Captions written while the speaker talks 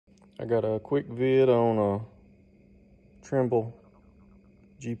I got a quick vid on a Trimble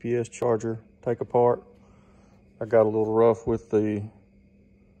GPS charger take apart. I got a little rough with the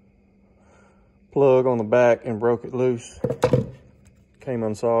plug on the back and broke it loose. Came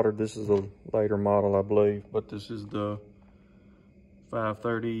unsoldered. This is a later model, I believe, but this is the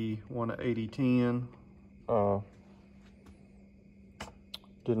 530 18010.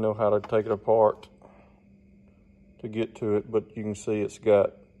 Didn't know how to take it apart to get to it, but you can see it's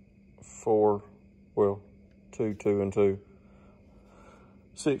got two, and two.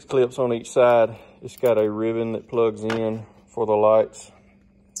 6 clips on each side. It's got a ribbon that plugs in for the lights.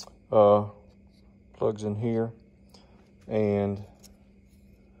 Plugs in here, and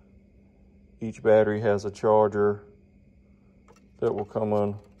each battery has a charger that will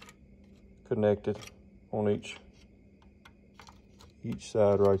come connected on each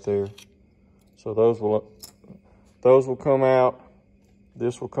side right there. So those will come out.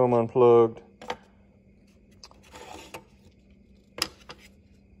 This will come unplugged.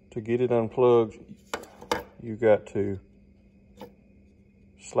 To get it unplugged, you got to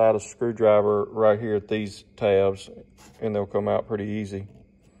slide a screwdriver right here at these tabs and they'll come out pretty easy.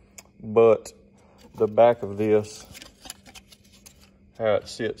 But the back of this, how it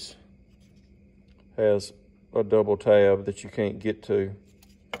sits, has a double tab that you can't get to.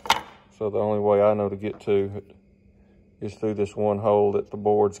 So the only way I know to get to it is through this one hole that the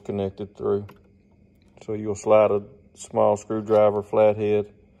board's connected through. So you'll slide a small screwdriver,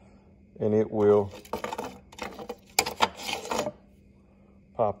 flathead, and it will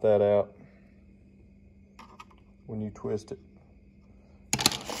pop that out when you twist it.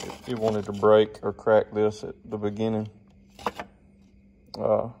 If you wanted to break or crack this at the beginning,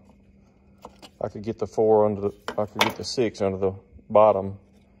 I could get the 6 under the bottom,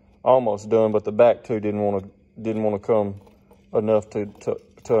 almost done, but the back two didn't want to come enough to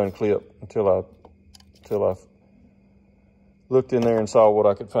unclip until I looked in there and saw what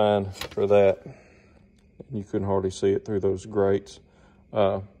I could find for that. You couldn't hardly see it through those grates.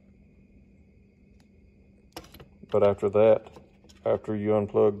 But after that, after you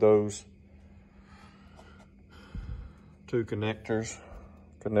unplug those 2 connectors,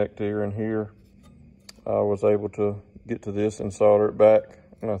 connect here and here, I was able to get to this and solder it back.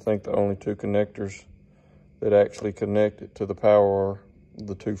 And I think the only 2 connectors that actually connect it to the power are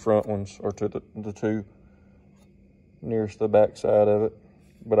the 2 front ones, or to the 2 nearest the back side of it.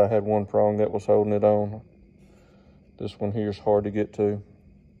 But I had one prong that was holding it on. This one here is hard to get to.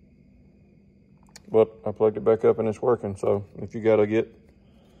 But I plugged it back up and it's working. So if you gotta get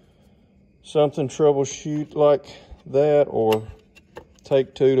something troubleshoot like that, or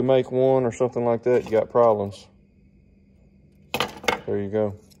take 2 to make 1 or something like that, you got problems. There you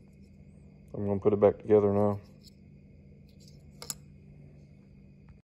go. I'm gonna put it back together now.